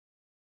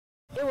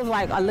It was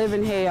like a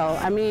living hell.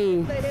 I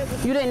mean,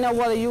 you didn't know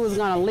whether you was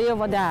gonna live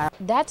or die.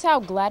 That's how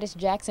Gladys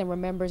Jackson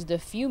remembers the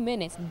few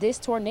minutes this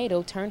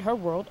tornado turned her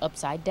world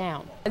upside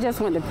down. I just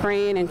went to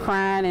praying and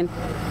crying and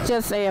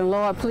just saying,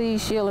 Lord,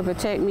 please shield and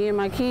protect me and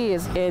my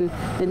kids. And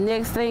the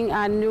next thing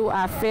I knew,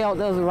 I felt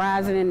those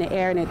rising in the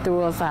air and it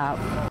threw us out.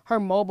 Her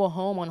mobile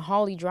home on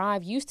Hawley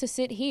Drive used to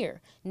sit here.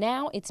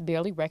 Now it's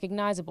barely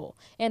recognizable,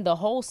 and the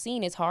whole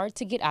scene is hard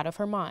to get out of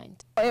her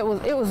mind. It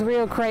was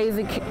real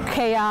crazy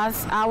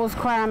chaos. I was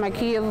crying, my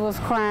kids was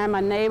crying, my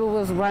neighbor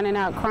was running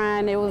out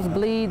crying, they was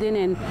bleeding,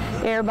 and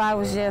everybody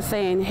was just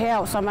saying,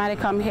 help, somebody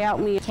come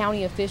help me.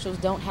 County officials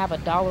don't have a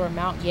dollar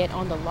amount yet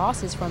on the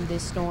losses from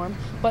this storm,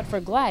 but for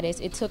Gladys,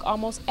 it took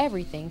almost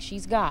everything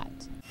she's got.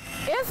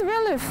 It's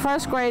really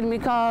frustrating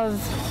because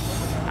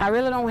I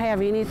really don't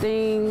have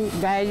anything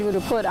valuable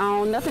to put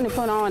on, nothing to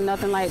put on,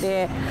 nothing like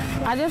that.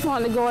 I just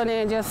wanted to go in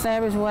there and just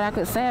salvage what I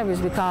could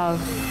salvage because,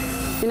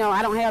 you know,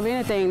 I don't have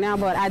anything now,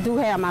 but I do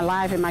have my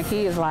life and my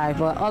kids' life,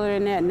 but other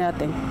than that,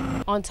 nothing.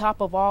 On top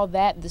of all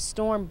that, the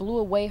storm blew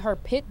away her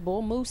pit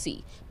bull,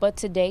 Moosey, but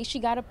today she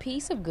got a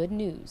piece of good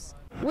news.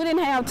 We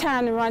didn't have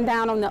time to run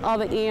down on the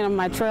other end of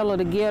my trailer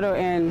to get her,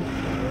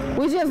 and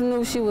we just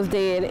knew she was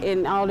dead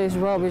in all this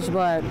rubbish,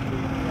 but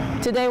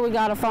today we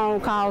got a phone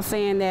call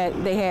saying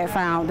that they had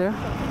found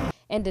her.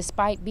 And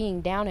despite being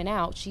down and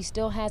out, she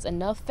still has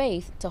enough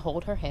faith to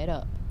hold her head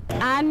up.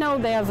 I know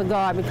there's a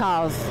God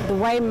because the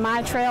way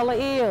my trailer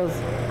is,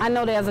 I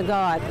know there's a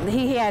God.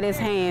 He had his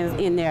hands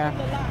in there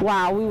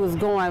while we was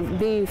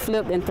being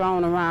flipped and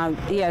thrown around.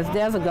 Yes,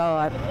 there's a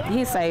God.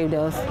 He saved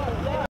us.